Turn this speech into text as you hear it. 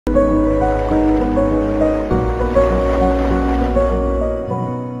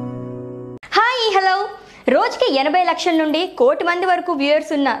రోజుకి 80 లక్షల నుండి కోటి మంది వరకు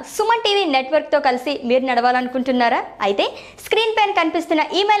వ్యూయర్స్ ఉన్న సుమన్ టీవీ నెట్వర్క్తో కలిసి మీరు నడవాలనుకుంటున్నారా? అయితే స్క్రీన్ పైన కనిపిస్తున్న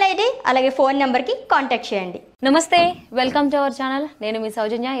ఈమెయిల్ ఐడి అలాగే ఫోన్ నెంబర్కి కాంటాక్ట్ చేయండి. నమస్తే, వెల్కమ్ టు అవర్ ఛానల్. నేను మీ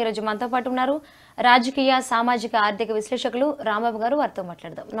సౌజన్య. ఈరోజు మనతో పాటు ఉన్నారు రాజకీయ సామాజిక ఆర్థిక విశ్లేషకులు రాంబాబు గారు. వారితో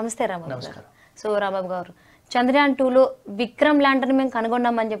మాట్లాడదాం. నమస్తే రాంబాబు గారు. సో రాంబాబు గారు, చంద్రయాన్ 2లో విక్రమ్ ల్యాండర్ని మేము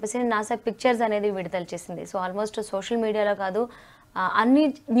కనుగొన్నామని చెప్పేసి నాసా పిక్చర్స్ అనేది విడుదల చేసింది. సో ఆల్మోస్ట్ సోషల్ మీడియాలో కాదు, అన్ని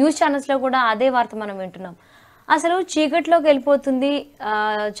న్యూస్ ఛానల్స్లో కూడా అదే వార్త మనం వింటున్నాం. అసలు చీకట్లోకి వెళ్ళిపోతుంది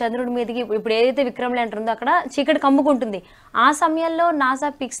చంద్రుడి మీదకి. ఇప్పుడు ఏదైతే విక్రమ్ ల్యాండర్ ఉందో అక్కడ చీకటి కమ్ముకుంటుంది. ఆ సమయంలో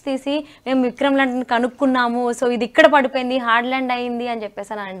నాసా పిక్స్ తీసి మేము విక్రమ్ ల్యాండర్ని కనుక్కున్నాము, సో ఇది ఇక్కడ పడిపోయింది, హార్డ్ ల్యాండ్ అయింది అని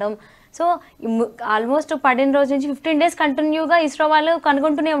చెప్పేసి అని అనడం. సో ఆల్మోస్ట్ 15 రోజుల నుంచి 15 డేస్ కంటిన్యూగా ఇస్రో వాళ్ళు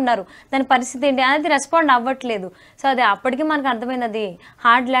కనుగొంటూనే ఉన్నారు. దాని పరిస్థితి ఏంటి అనేది రెస్పాండ్ అవ్వట్లేదు. సో అది అప్పటికి మనకు అర్థమైంది అది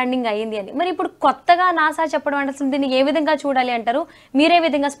హార్డ్ ల్యాండింగ్ అయ్యింది అని. మరి ఇప్పుడు కొత్తగా నాసా చెప్పడం అంటే అసలు దీన్ని ఏ విధంగా చూడాలి అంటారు? మీరే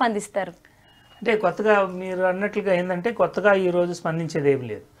విధంగా స్పందిస్తారు? అంటే కొత్తగా మీరు అన్నట్లుగా ఏంటంటే కొత్తగా ఈరోజు స్పందించేది ఏమి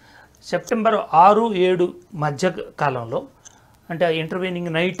లేదు. సెప్టెంబర్ 6, 7 మధ్య కాలంలో, అంటే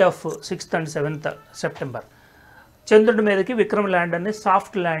intervening knight of 6th and 7th September చంద్రుడి మీదకి Vikram ల్యాండర్ని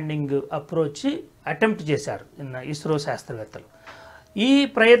soft landing approach attempt చేశారు ఇస్రో శాస్త్రవేత్తలు. ఈ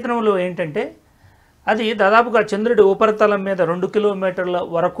ప్రయత్నంలో ఏంటంటే అది దాదాపుగా చంద్రుడి ఉపరితలం మీద 2 కిలోమీటర్ల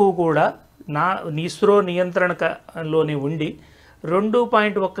వరకు కూడా ఇస్రో నియంత్రణలోని ఉండి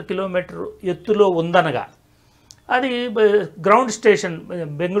 2.1 కిలోమీటర్ ఎత్తులో ఉందనగా అది గ్రౌండ్ స్టేషన్,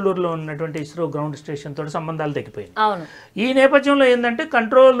 బెంగళూరులో ఉన్నటువంటి ఇస్రో గ్రౌండ్ స్టేషన్ తోటి సంబంధాలు తెగిపోయింది. ఈ నేపథ్యంలో ఏంటంటే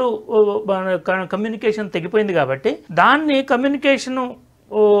కమ్యూనికేషన్ తెగిపోయింది కాబట్టి దాన్ని కమ్యూనికేషన్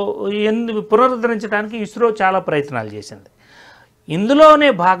పునరుద్ధరించడానికి ఇస్రో చాలా ప్రయత్నాలు చేసింది. ఇందులోనే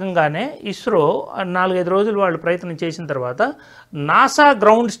భాగంగానే ఇస్రో 4-5 రోజులు వాళ్ళు ప్రయత్నం చేసిన తర్వాత నాసా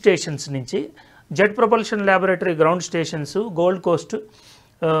గ్రౌండ్ స్టేషన్స్ నుంచి jet propulsion laboratory ground stations gold Coast,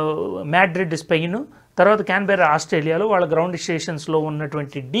 Madrid Spain, తర్వాత క్యాన్బెర్రా ఆస్ట్రేలియాలో వాళ్ళ గ్రౌండ్ స్టేషన్స్లో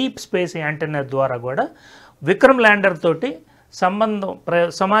ఉన్నటువంటి డీప్ స్పేస్ యాంటెన్నా ద్వారా కూడా విక్రమ్ ల్యాండర్ తోటి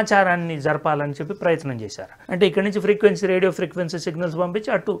సమాచారాన్ని జరపాలని చెప్పి ప్రయత్నం చేశారు. అంటే ఇక్కడి నుంచి రేడియో ఫ్రీక్వెన్సీ సిగ్నల్స్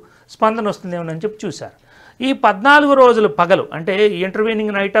పంపించి అటు స్పందన వస్తుందేమోనని చెప్పి చూశారు. ఈ 14 రోజులు పగలు, అంటే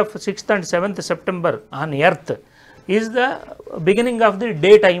intervening knight of 6th and 7th September on earth is the beginning of the day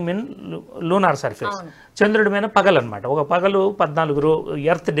time in lunar surface. చంద్రుడి మీద పగలు అనమాట. ఒక పగలు 14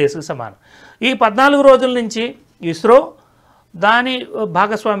 ఎర్త్ డేస్కి సమానం. ఈ 14 రోజుల నుంచి ఇస్రో దాని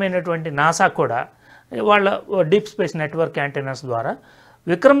భాగస్వామి అయినటువంటి నాసా కూడా వాళ్ళ డీప్ స్పేస్ నెట్వర్క్ యాంటెనాస్ ద్వారా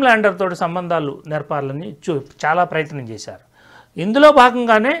విక్రమ్ ల్యాండర్ తోటి సంబంధాలు నెరపాలని చాలా ప్రయత్నం చేశారు. ఇందులో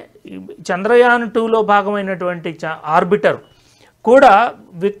భాగంగానే చంద్రయాన్ 2లో భాగమైనటువంటి ఆర్బిటర్ కూడా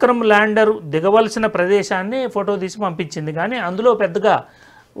విక్రమ్ ల్యాండర్ దిగవలసిన ప్రదేశాన్ని ఫోటో తీసి పంపించింది, కానీ అందులో పెద్దగా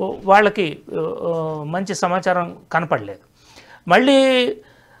వాళ్ళకి మంచి సమాచారం కనపడలేదు. మళ్ళీ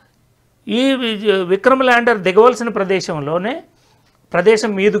ఈ విక్రమ్ ల్యాండర్ దిగవలసిన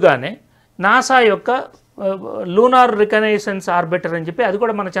ప్రదేశం మీదుగానే నాసా యొక్క లూనార్ రికనైసెన్స్ ఆర్బిటర్ అని చెప్పి, అది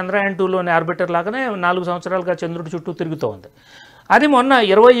కూడా మన చంద్రయాన్ 2లోని ఆర్బిటర్ లాగానే 4 సంవత్సరాలుగా చంద్రుడి చుట్టూ తిరుగుతూ ఉంది. అది మొన్న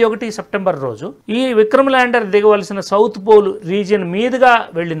 21 సెప్టెంబర్ రోజు ఈ Vikram lander దిగవలసిన south pole region మీదుగా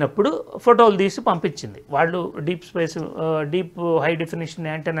వెళ్ళినప్పుడు ఫోటోలు తీసి పంపించింది. వాళ్ళు డీప్ హై డెఫినిషన్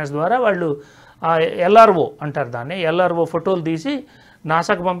యాంటెనాస్ ద్వారా వాళ్ళు LRO అంటారు దాన్ని, LRO ఫోటోలు తీసి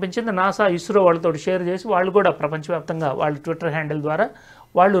నాసాకు పంపించింది. నాసా ఇస్రో వాళ్ళతో షేర్ చేసి వాళ్ళు కూడా ప్రపంచవ్యాప్తంగా వాళ్ళ ట్విట్టర్ హ్యాండిల్ ద్వారా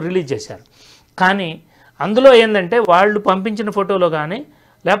వాళ్ళు రిలీజ్ చేశారు. కానీ అందులో ఏంటంటే వాళ్ళు పంపించిన ఫోటోలో కానీ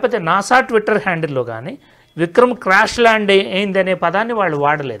లేకపోతే నాసా ట్విట్టర్ హ్యాండిల్లో కానీ విక్రమ్ క్రాష్ ల్యాండ్ అయిందనే పదాన్ని వాళ్ళు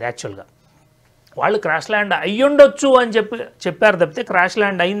వాడలేదు. యాక్చువల్గా వాళ్ళు క్రాష్ ల్యాండ్ అయ్యుండొచ్చు అని చెప్పారు తప్పితే క్రాష్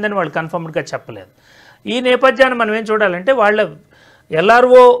ల్యాండ్ అయిందని వాళ్ళు కన్ఫర్మ్డ్గా చెప్పలేదు. ఈ నేపథ్యాన్ని మనం ఏం చూడాలంటే వాళ్ళ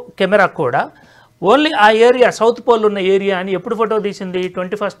LRO కెమెరా కూడా ఓన్లీ ఆ ఏరియా, సౌత్ పోల్ ఉన్న ఏరియా అని ఎప్పుడు ఫోటో తీసింది?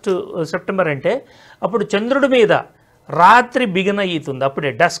 21 సెప్టెంబర్. అంటే అప్పుడు చంద్రుడి మీద రాత్రి బిగిన్ అవుతుంది,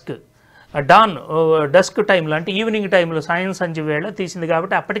 అప్పుడే డస్క్ టైంలో, అంటే ఈవినింగ్ టైంలో, సాయం సంధ్య వేళ తీసింది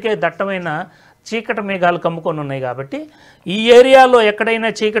కాబట్టి అప్పటికే దట్టమైన చీకటి మేఘాలు కమ్ముకొని ఉన్నాయి. కాబట్టి ఈ ఏరియాలో ఎక్కడైనా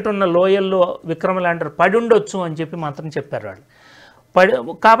చీకటి ఉన్న లోయల్లో విక్రమ్ ల్యాండర్ పడి ఉండొచ్చు అని చెప్పి మాత్రం చెప్పారు వాళ్ళు.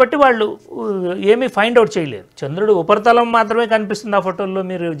 కాబట్టి వాళ్ళు ఏమీ ఫైండ్ అవుట్ చేయలేరు. చంద్రుడు ఉపరితలం మాత్రమే కనిపిస్తుంది ఆ ఫోటోల్లో.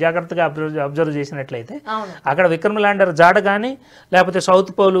 మీరు జాగ్రత్తగా అబ్జర్వ్ చేసినట్లయితే అక్కడ విక్రమ్ ల్యాండర్ జాడ కానీ లేకపోతే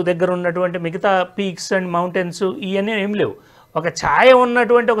సౌత్ పోల్ దగ్గర ఉన్నటువంటి మిగతా పీక్స్ అండ్ మౌంటైన్స్ ఇవన్నీ ఏం లేవు. ఒక ఛాయ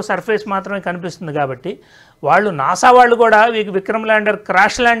ఉన్నటువంటి ఒక సర్ఫేస్ మాత్రమే కనిపిస్తుంది. కాబట్టి నాసా వాళ్ళు కూడా విక్రమ్ ల్యాండర్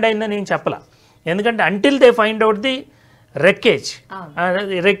క్రాష్ ల్యాండ్ అయిందని నేను చెప్పలా. ఎందుకంటే until they find out the wreckage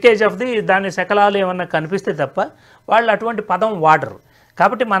of దాని శకలాలు ఏమన్నా కనిపిస్తే తప్ప వాళ్ళు అటువంటి పదం వాడరు.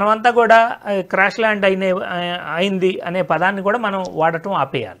 కాబట్టి మనమంతా కూడా క్రాష్ ల్యాండ్ అయింది అనే పదాన్ని కూడా మనం వాడటం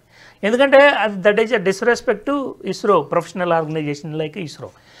ఆపేయాలి. ఎందుకంటే that is a disrespect to ISRO, professional organisation like ISRO.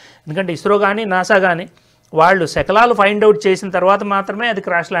 ఎందుకంటే ఇస్రో కానీ నాసా కానీ వాళ్ళు శకలాలు ఫైండ్ అవుట్ చేసిన తర్వాత మాత్రమే అది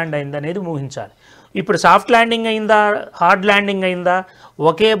క్రాష్ ల్యాండ్ అయింది అనేది ఊహించాలి. ఇప్పుడు సాఫ్ట్ ల్యాండింగ్ అయిందా, హార్డ్ ల్యాండింగ్ అయిందా,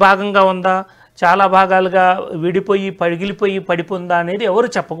 ఒకే భాగంగా ఉందా, చాలా భాగాలుగా విడిపోయి పగిలిపోయి పడిపోయిందా అనేది ఎవరు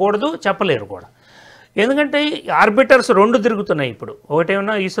చెప్పకూడదు, చెప్పలేరు కూడా. ఎందుకంటే ఆర్బిటర్స్ 2 తిరుగుతున్నాయి ఇప్పుడు.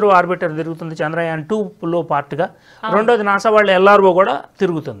 ఒకటేమన్నా ఇస్రో ఆర్బిటర్ తిరుగుతుంది చంద్రయాన్-2లో పార్ట్గా, రెండోది నాసా వాళ్ళ ఎల్ఆర్ఓ కూడా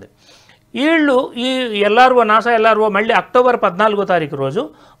తిరుగుతుంది. వీళ్ళు ఈ ఎల్ఆర్ఓ, నాసా ఎల్ఆర్ఓ మళ్ళీ అక్టోబర్ 14వ తారీఖు రోజు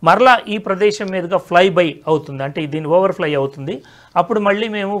మరలా ఈ ప్రదేశం మీదుగా ఫ్లై బై అవుతుంది, అంటే దీని ఓవర్ ఫ్లై అవుతుంది. అప్పుడు మళ్ళీ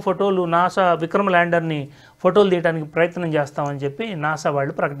మేము ఫోటోలు, నాసా విక్రమ్ ల్యాండర్ని ఫోటోలు తీయడానికి ప్రయత్నం చేస్తామని చెప్పి నాసా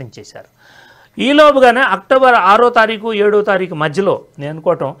వాళ్ళు ప్రకటించేశారు. ఈలోపుగానే అక్టోబర్ 6వ తారీఖు 7వ తారీఖు మధ్యలో నేను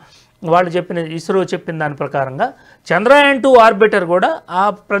అనుకోవటం, వాళ్ళు చెప్పిన, ఇస్రో చెప్పిన దాని ప్రకారంగా చంద్రయాన్-2 ఆర్బిటర్ కూడా ఆ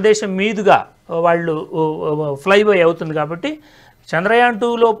ప్రదేశం మీదుగా వాళ్ళు ఫ్లైబై అవుతుంది. కాబట్టి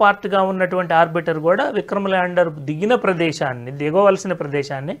చంద్రయాన్-2లో పార్ట్గా ఉన్నటువంటి ఆర్బిటర్ కూడా విక్రమ్ ల్యాండర్ దిగిన ప్రదేశాన్ని, దిగవలసిన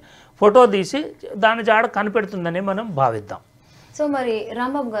ప్రదేశాన్ని ఫోటో తీసి దాని జాడ కనిపెడుతుందని మనం భావిద్దాం. సో మరి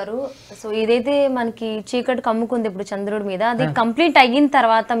రాంబాబు గారు, సో ఇదైతే మనకి చీకటి కమ్ముకుంది ఇప్పుడు చంద్రుడి మీద, అది కంప్లీట్ అయిన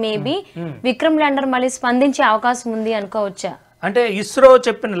తర్వాత మేబీ విక్రమ్ ల్యాండర్ మళ్ళీ స్పందించే అవకాశం ఉంది అనుకోవచ్చా? అంటే ఇస్రో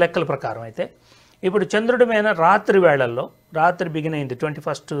చెప్పిన లెక్కల ప్రకారం అయితే ఇప్పుడు చంద్రుడి మీద రాత్రి వేళల్లో, రాత్రి బిగిన్ అయింది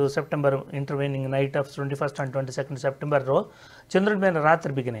 21 September, intervening knight of 21 and 22 సెప్టెంబర్లో చంద్రుడి మీద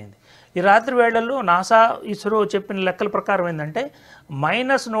రాత్రి బిగిన్ అయింది. ఈ రాత్రి వేళల్లో నాసా, ఇస్రో చెప్పిన లెక్కల ప్రకారం ఏంటంటే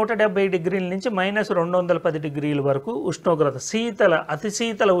 -170 డిగ్రీల నుంచి -210 డిగ్రీల వరకు ఉష్ణోగ్రత, అతి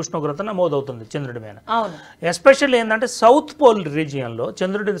శీతల ఉష్ణోగ్రత నమోదవుతుంది చంద్రుడి మీద. ఎస్పెషల్లీ ఏంటంటే సౌత్ పోల్ రీజియన్లో,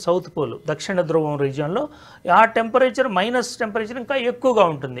 చంద్రుడి సౌత్ పోల్ దక్షిణ ధ్రువం రీజియన్లో ఆ టెంపరేచర్, టెంపరేచర్ ఇంకా ఎక్కువగా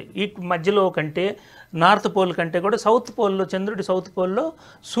ఉంటుంది. ఈ మధ్యలో కంటే, నార్త్ పోల్ కంటే కూడా సౌత్ పోల్లో, చంద్రుడి సౌత్ పోల్లో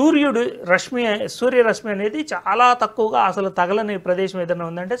సూర్యరశ్మి అనేది చాలా తక్కువగా, అసలు తగలని ప్రదేశం ఏదైనా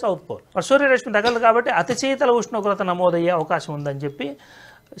ఉందంటే సౌత్ పోల్. సూర్యరశ్మి తగలదు కాబట్టి అతి శీతల ఉష్ణోగ్రత నమోదయ్యే అవకాశం ఉందని చెప్పి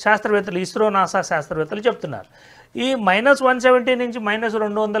శాస్త్రవేత్తలు, ఇస్రో, నాసా శాస్త్రవేత్తలు చెప్తున్నారు. ఈ -170 నుంచి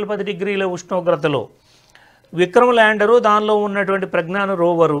 -210 డిగ్రీల ఉష్ణోగ్రతలో విక్రమ్ ల్యాండరు, దానిలో ఉన్నటువంటి ప్రజ్ఞాన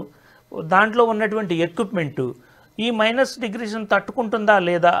రోవరు, దాంట్లో ఉన్నటువంటి ఎక్విప్మెంటు ఈ -డిగ్రీస్ని తట్టుకుంటుందా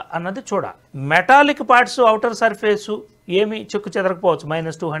లేదా అన్నది చూడాలి. మెటాలిక్ పార్ట్స్, అవుటర్ సర్ఫేసు ఏమి చెక్కు చెదరకపోవచ్చు,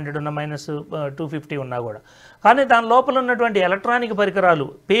 -200 ఉన్న, -250 ఉన్నా కూడా. కానీ దాని లోపల ఉన్నటువంటి ఎలక్ట్రానిక్ పరికరాలు,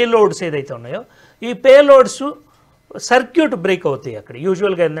 పేలోడ్స్ ఏదైతే ఉన్నాయో, ఈ పేలోడ్స్ సర్క్యూట్ బ్రేక్ అవుతాయి. అక్కడ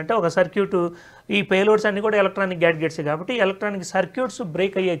యూజువల్గా ఏంటంటే ఒక సర్క్యూట్, ఈ పేలోడ్స్ అన్నీ కూడా ఎలక్ట్రానిక్ గ్యాడ్గెట్స్ కాబట్టి ఎలక్ట్రానిక్ సర్క్యూట్స్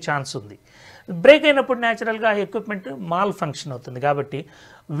బ్రేక్ అయ్యే ఛాన్స్ ఉంది. బ్రేక్ అయినప్పుడు న్యాచురల్గా ఆ ఎక్విప్మెంట్ మాల్ ఫంక్షన్ అవుతుంది. కాబట్టి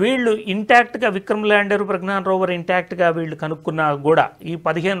వీళ్ళు ఇంటాక్ట్గా, విక్రమ్ ల్యాండర్, ప్రజ్ఞాన్ రోవర్ ఇంటాక్ట్గా వీళ్ళు కనుక్కున్నా కూడా ఈ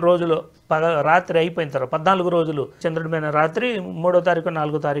 15 రోజులు రాత్రి అయిపోయిన తర్వాత, 14 రోజులు చంద్రుడి మీద రాత్రి 3వ తారీఖు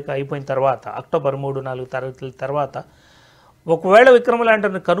 4వ తారీఖు అయిపోయిన తర్వాత, అక్టోబర్ 3, 4 తారీఖుల తర్వాత ఒకవేళ విక్రమ్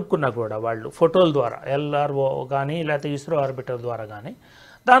ల్యాండర్ని కనుక్కున్నా కూడా వాళ్ళు ఫోటోల ద్వారా, ఎల్ఆర్ఓ కానీ లేకపోతే ఇస్రో ఆర్బిటర్ ద్వారా కానీ,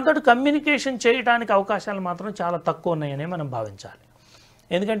 దాంతో కమ్యూనికేషన్ చేయడానికి అవకాశాలు మాత్రం చాలా తక్కువ ఉన్నాయని మనం భావించాలి.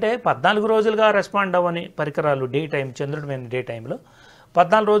 ఎందుకంటే 14 రోజులుగా రెస్పాండ్ అవ్వని పరికరాలు డే టైం, చంద్రుడి మీద డే టైంలో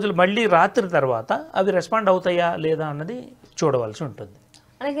 14 రోజులు మళ్ళీ రాత్రి తర్వాత అవి రెస్పాండ్ అవుతాయా లేదా అన్నది చూడవలసి ఉంటుంది.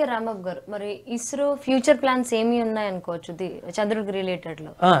 అలాగే రాంబాబు గారు, మరి ఇస్రో ఫ్యూచర్ ప్లాన్స్ ఏమి ఉన్నాయనుకోవచ్చు చంద్రుడికి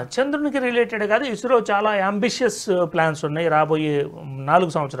రిలేటెడ్లో? చంద్రునికి రిలేటెడ్ కాదు, ఇస్రో చాలా అంబిషియస్ ప్లాన్స్ ఉన్నాయి రాబోయే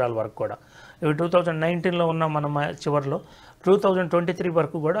 4 సంవత్సరాల వరకు కూడా. 2019లో ఉన్న మనం చివరిలో 2023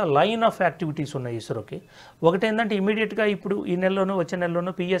 వరకు కూడా లైన్ ఆఫ్ యాక్టివిటీస్ ఉన్నాయి ఇస్రోకి. ఒకటి ఏంటంటే ఇమీడియట్గా ఇప్పుడు ఈ నెలలోనూ, వచ్చే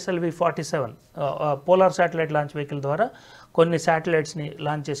నెలలోనూ PSLV-47 polar satellite launch vehicle ద్వారా కొన్ని శాటిలైట్స్ని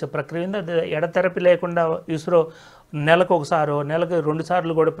లాంచ్ చేసే ప్రక్రియ ఉంది. అది ఎడతెరపి లేకుండా ఇస్రో నెలకు ఒకసారో, నెలకు 2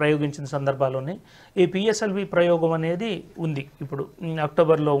 సార్లు కూడా ప్రయోగించిన సందర్భాలు ఉన్నాయి. ఈ PSLV ప్రయోగం అనేది ఉంది, ఇప్పుడు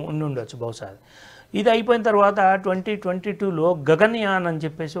అక్టోబర్లో ఉండొచ్చు బహుశా. ఇది అయిపోయిన తర్వాత 2022లో గగన్యాన్ అని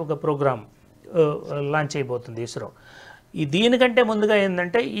చెప్పేసి ఒక ప్రోగ్రామ్ లాంచ్ అయిపోతుంది ఇస్రో. దీనికంటే ముందుగా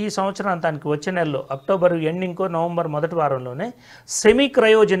ఏంటంటే ఈ సంవత్సరాంతానికి, వచ్చే నెలలో అక్టోబర్ ఎండింగ్కో, నవంబర్ మొదటి వారంలోనే సెమీ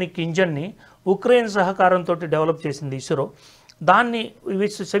క్రయోజెనిక్ ఇంజన్ని ఉక్రెయిన్ సహకారంతో డెవలప్ చేసింది ఇస్రో. దాన్ని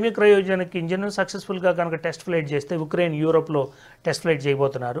సెమీ క్రయోజెనిక్ ఇంజిన్ సక్సెస్ఫుల్గా కనుక టెస్ట్ ఫ్లైట్ చేస్తే, ఉక్రెయిన్ యూరోప్లో టెస్ట్ ఫ్లైట్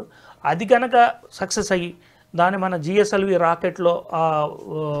చేయబోతున్నారు. అది కనుక సక్సెస్ అయ్యి దాన్ని మన GSLV రాకెట్లో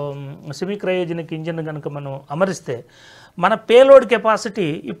సెమీ క్రయోజెనిక్ ఇంజిన్ కనుక మనం అమరిస్తే, మన పేలోడ్ కెపాసిటీ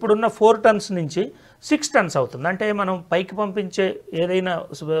ఇప్పుడున్న 4 టన్స్ నుంచి 6 టన్స్ అవుతుంది. అంటే మనం పైకి పంపించే ఏదైనా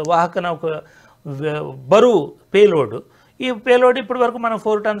వాహకన ఒక బరువు పేలోడ్, ఈ పేలోడ్ ఇప్పటి వరకు మనం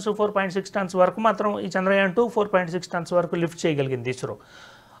 4 టన్స్, 4.6 టన్స్ వరకు మాత్రం ఈ చంద్రయాన్-2 4.6 టన్స్ వరకు లిఫ్ట్ చేయగలిగింది ఇస్రో.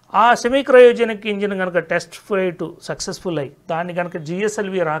 ఆ సెమీ క్రయోజెనిక్ ఇంజిన్ కనుక టెస్ట్ ఫ్లైట్ సక్సెస్ఫుల్ అయ్యి దాన్ని కనుక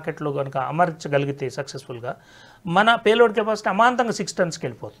GSLV రాకెట్లో కనుక అమర్చగలిగితే సక్సెస్ఫుల్గా, మన పేలోడ్ కెపాసిటీ అమాంతంగా 6 టన్స్కి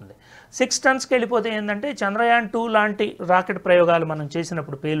వెళ్ళిపోతుంది. 6 టన్స్కి వెళ్ళిపోతే ఏంటంటే చంద్రయాన్-2 లాంటి రాకెట్ ప్రయోగాలు మనం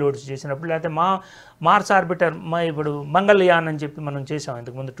చేసినప్పుడు, పేలోడ్స్ చేసినప్పుడు, లేకపోతే మార్స్ ఆర్బిటర్ ఇప్పుడు మంగళయాన్ అని చెప్పి మనం చేసాం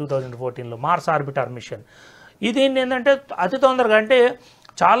ఇంతకుముందు 2014లో మార్స్ ఆర్బిటర్ మిషన్. ఇది ఏంటంటే అతి తొందరగా అంటే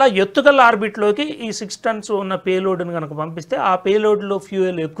చాలా ఎత్తుగల ఆర్బిట్లోకి ఈ 6 టన్స్ ఉన్న పేలోడ్ని కనుక పంపిస్తే ఆ పేలోడ్లో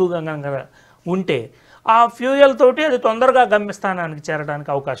ఫ్యూయల్ ఎక్కువగా కనుక ఉంటే ఆ ఫ్యూయల్ తోటి అది తొందరగా గమ్యస్థానానికి చేరడానికి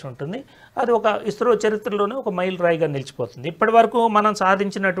అవకాశం ఉంటుంది. అది ఒక ఇస్రో చరిత్రలోనే ఒక మైల్ రాయిగా నిలిచిపోతుంది. ఇప్పటి వరకు మనం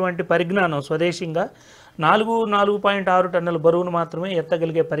సాధించినటువంటి పరిజ్ఞానం స్వదేశీయంగా 4.6 టన్నుల బరువును మాత్రమే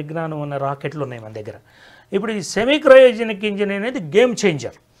ఎత్తగలిగే పరిజ్ఞానం ఉన్న రాకెట్లు ఉన్నాయి మన దగ్గర. ఇప్పుడు ఈ సెమీ క్రయోజెనిక్ ఇంజిన్ అనేది గేమ్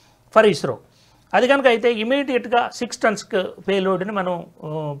చేంజర్ ఫర్ ఇస్రో. అది కనుక అయితే ఇమీడియట్గా 6 టన్స్ పేలోడ్ని మనం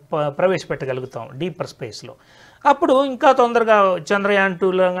ప్రవేశపెట్టగలుగుతాం డీపర్ స్పేస్లో. అప్పుడు ఇంకా తొందరగా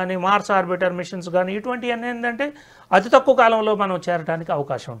చంద్రయాన్-2లో కానీ మార్స్ ఆర్బిటర్ మిషన్స్ కానీ ఇటువంటివన్నీ ఏంటంటే అతి తక్కువ కాలంలో మనం చేరడానికి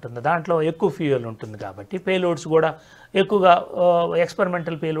అవకాశం ఉంటుంది. దాంట్లో ఎక్కువ ఫ్యూయల్ ఉంటుంది కాబట్టి పేలోడ్స్ కూడా ఎక్కువగా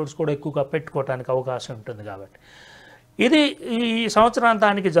ఎక్స్పెరిమెంటల్ పేలోడ్స్ కూడా ఎక్కువగా పెట్టుకోవడానికి అవకాశం ఉంటుంది కాబట్టి ఇది ఈ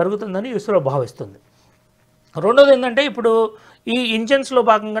సంవత్సరాంతానికి జరుగుతుందని ఇస్రో భావిస్తుంది. రెండోది ఏంటంటే ఇప్పుడు ఈ ఇంజన్స్లో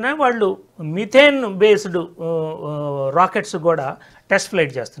భాగంగానే వాళ్ళు మిథేన్ బేస్డ్ రాకెట్స్ కూడా టెస్ట్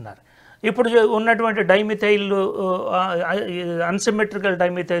ఫ్లైట్ చేస్తున్నారు. ఇప్పుడు ఉన్నటువంటి డైమిథైల్ అన్సిమెట్రికల్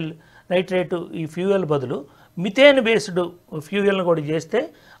డైమిథైల్ నైట్రేటు ఈ ఫ్యూయల్ బదులు మిథేన్ బేస్డ్ ఫ్యూయల్ని కూడా చేస్తే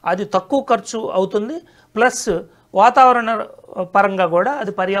అది తక్కువ ఖర్చు అవుతుంది, ప్లస్ వాతావరణ పరంగా కూడా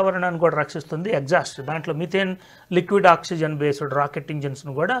అది పర్యావరణాన్ని కూడా రక్షిస్తుంది. ఎగ్జాస్ట్ దాంట్లో methane liquid oxygen based rocket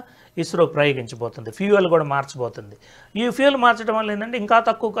ఇంజిన్స్ను కూడా ఇస్రో ప్రయోగించబోతుంది. ఫ్యూయల్ కూడా మార్చబోతుంది. ఈ ఫ్యూయల్ మార్చడం వల్ల ఏంటంటే ఇంకా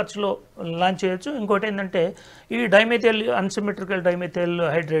తక్కువ ఖర్చులో లాంచ్ చేయొచ్చు. ఇంకోటి ఏంటంటే ఈ dimethyl unsymmetrical dimethyl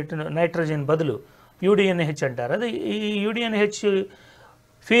hydrate nitrogen బదులు యూడిఎన్హెచ్ అంటారు. అది ఈ యూడిఎన్హెచ్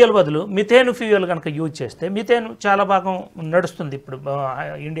ఫ్యూయల్ బదులు మిథేన్ ఫ్యూయల్ కనుక యూజ్ చేస్తే మిథేన్ చాలా భాగం నడుస్తుంది. ఇప్పుడు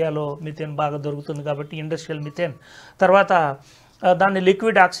ఇండియాలో మిథేన్ బాగా దొరుకుతుంది కాబట్టి ఇండస్ట్రియల్ మిథేన్ తర్వాత దాన్ని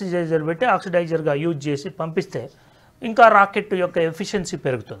లిక్విడ్ ఆక్సిడైజర్ పెట్టి ఆక్సిడైజర్గా యూజ్ చేసి పంపిస్తే ఇంకా రాకెట్ యొక్క ఎఫిషియన్సీ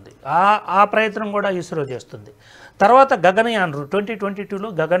పెరుగుతుంది. ఆ ప్రయత్నం కూడా ఇస్రో చేస్తుంది. తర్వాత గగనయాన్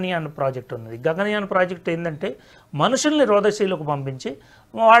 2022లో గగనయాన్ ప్రాజెక్ట్ ఉన్నది. గగనయాన్ ప్రాజెక్ట్ ఏంటంటే మనుషుల్ని రోదశీలకు పంపించి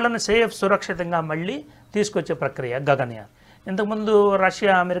వాళ్ళని సురక్షితంగా మళ్ళీ తీసుకొచ్చే ప్రక్రియ గగనయాన్. ఇంతకుముందు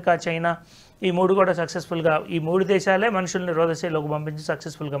రష్యా, అమెరికా, చైనా ఈ మూడు కూడా సక్సెస్ఫుల్గా ఈ మూడు దేశాలే మనుషుల్ని రోదశీలోకి పంపించి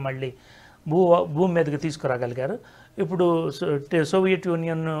సక్సెస్ఫుల్గా మళ్ళీ భూమి మీదకి తీసుకురాగలిగారు. ఇప్పుడు Soviet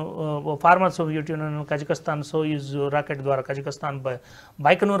union farmer Soviet union Kazakhstan Soyuz rocket ద్వారా కజకస్తాన్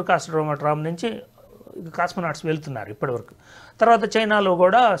బైకనూర్ కాస్ట్రోమోట్రామ్ నుంచి కాస్మోనాట్స్ వెళ్తున్నారు ఇప్పటివరకు. తర్వాత చైనాలో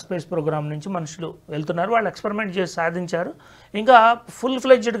కూడా స్పేస్ ప్రోగ్రామ్ నుంచి మనుషులు వెళ్తున్నారు. వాళ్ళు ఎక్స్పెరిమెంట్ చేసి సాధించారు. ఇంకా ఫుల్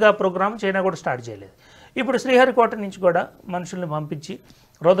ఫ్లెడ్జ్డ్గా ప్రోగ్రామ్ చైనా కూడా స్టార్ట్ చేయలేదు. ఇప్పుడు శ్రీహరికోట నుంచి కూడా మనుషుల్ని పంపించి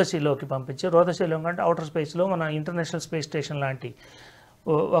రోదశీలోకి పంపించి రోదశీలో అంటే అవుటర్ స్పేస్లో మన ఇంటర్నేషనల్ స్పేస్ స్టేషన్ లాంటి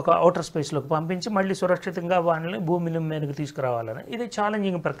ఒక అవుటర్ స్పేస్లోకి పంపించి మళ్ళీ సురక్షితంగా వాళ్ళని భూమి మీదకి తీసుకురావాలని ఇది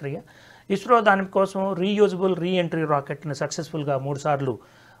ఛాలెంజింగ్ ప్రక్రియ. ఇస్రో దానికోసం రీయూజబుల్ రీఎంట్రీ రాకెట్ని సక్సెస్ఫుల్గా 3 సార్లు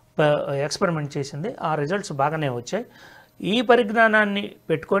ఎక్స్పెరిమెంట్ చేసింది. ఆ రిజల్ట్స్ బాగానే వచ్చాయి. ఈ పరిజ్ఞానాన్ని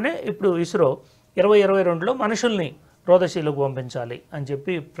పెట్టుకొనే ఇప్పుడు ఇస్రో 2022లో మనుషుల్ని రోదశీలకు పంపించాలి అని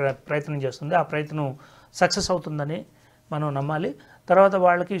చెప్పి ప్రయత్నం చేస్తుంది. ఆ ప్రయత్నం సక్సెస్ అవుతుందని మనం నమ్మాలి. తర్వాత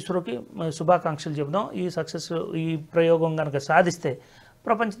వాళ్ళకి ఇస్రోకి శుభాకాంక్షలు చెబుదాం. ఈ ప్రయోగం కనుక సాధిస్తే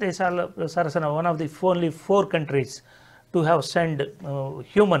ప్రపంచ దేశాల సరసన one of the only 4 countries to have send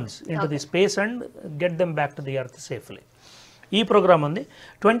humans in to the space and get them back to the earth safely. ఈ ప్రోగ్రామ్ ఉంది.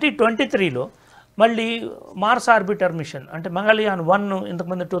 2023లో మళ్ళీ మార్స్ ఆర్బిటర్ మిషన్ అంటే మంగళయాన్-1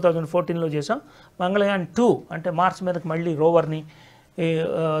 ఇంతకుముందు 2014లో చేసాం. మంగళయాన్-2 అంటే మార్స్ మీదకి మళ్ళీ రోవర్ని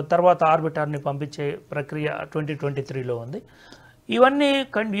తర్వాత ఆర్బిటర్ని పంపించే ప్రక్రియ 2023లో ఉంది. ఇవన్నీ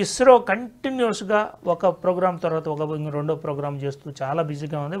ఇస్రో కంటిన్యూస్గా ఒక ప్రోగ్రామ్ తర్వాత రెండో ప్రోగ్రామ్ చేస్తూ చాలా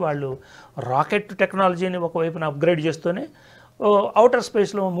బిజీగా ఉంది. వాళ్ళు రాకెట్ టెక్నాలజీని ఒకవైపున అప్గ్రేడ్ చేస్తూనే అవుటర్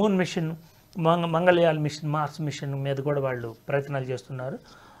స్పేస్లో moon machine Mangalyaan machine Mars mission మీద కూడా వాళ్ళు ప్రయత్నాలు చేస్తున్నారు.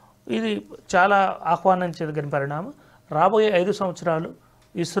 ఇది చాలా ఆహ్వానించదగిన పరిణామం. రాబోయే 5 సంవత్సరాలు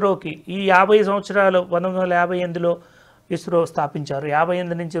ఇస్రోకి ఈ 50 సంవత్సరాలు 1958లో ఇస్రో స్థాపించారు.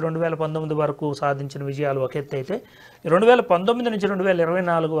 58 నుంచి 2019 వరకు సాధించిన విజయాలు ఒక ఎత్తు అయితే 2019 నుంచి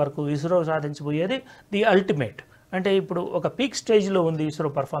 2024 వరకు ఇస్రో సాధించబోయేది ది అల్టిమేట్. అంటే ఇప్పుడు ఒక పీక్ స్టేజ్లో ఉంది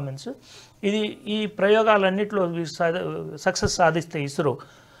ఇస్రో పర్ఫార్మెన్స్. ఈ ప్రయోగాలన్నింటిలో సక్సెస్ సాధిస్తే ISRO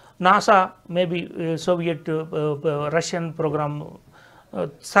NASA maybe Soviet Russian programme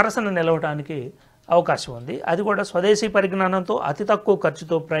సరసన నిలవడానికి అవకాశం ఉంది. అది కూడా స్వదేశీ పరిజ్ఞానంతో అతి తక్కువ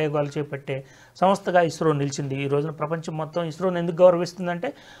ఖర్చుతో ప్రయోగాలు చేపట్టే సంస్థగా ఇస్రో నిలిచింది. ఈ రోజున ప్రపంచం మొత్తం ఇస్రోని ఎందుకు గౌరవిస్తుందంటే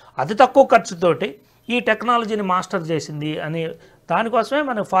అతి తక్కువ ఖర్చుతోటి ఈ టెక్నాలజీని మాస్టర్ చేసింది అని. దానికోసమే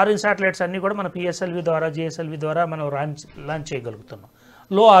మన ఫారిన్ శాటిలైట్స్ అన్నీ కూడా మన పిఎస్ఎల్వి ద్వారా జిఎస్ఎల్వి ద్వారా మనం లాంచ్ చేయగలుగుతున్నాం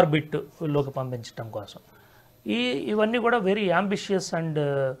లో ఆర్బిట్లోకి పంపించడం కోసం. ఇవన్నీ కూడా వెరీ యాంబిషియస్ అండ్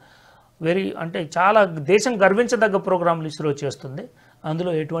వెరీ అంటే చాలా దేశం గర్వించదగ్గ ప్రోగ్రాంలు ఇస్రో చేస్తుంది,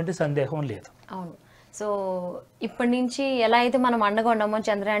 అందులో ఎటువంటి సందేహం లేదు. అవును. సో ఇప్పటి నుంచి ఎలా అయితే మనం అండగా ఉన్నామో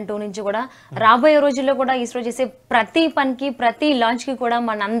చంద్రయాన్-2 నుంచి కూడా రాబోయే రోజుల్లో కూడా ఇస్రో చేసే ప్రతి పనికి ప్రతి లాంచ్కి కూడా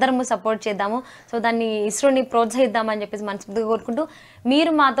మన అందరము సపోర్ట్ చేద్దాము. సో దాన్ని ఇస్రోని ప్రోత్సహిద్దామని చెప్పేసి మనస్ఫూర్తిగా కోరుకుంటూ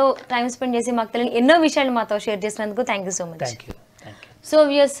మీరు మాతో టైం స్పెండ్ చేసి మాకు తెలియని ఎన్నో విషయాలు మాతో షేర్ చేసినందుకు thank you so much. Thank you. So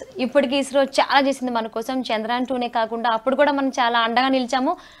viewers, ఇప్పటికీ ఇస్రో చాలా చేసింది మన కోసం. చంద్రయాన్-2నే కాకుండా అప్పుడు కూడా మనం చాలా అండగా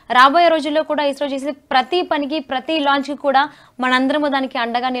నిలిచాము. రాబోయే రోజుల్లో కూడా ఇస్రో చేసే ప్రతి పనికి ప్రతి లాంచ్కి కూడా మనందరము దానికి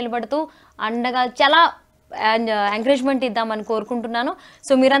అండగా నిలబడుతూ అండగా చాలా ఎంకరేజ్మెంట్ ఇద్దామని కోరుకుంటున్నాను.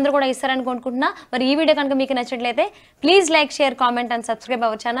 సో మీరందరూ కూడా ఇస్తారని కోరుకుంటున్నా. మరి ఈ వీడియో కనుక మీకు నచ్చినట్లయితే please like, share, comment and subscribe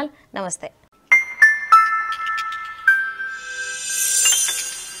our channel. నమస్తే.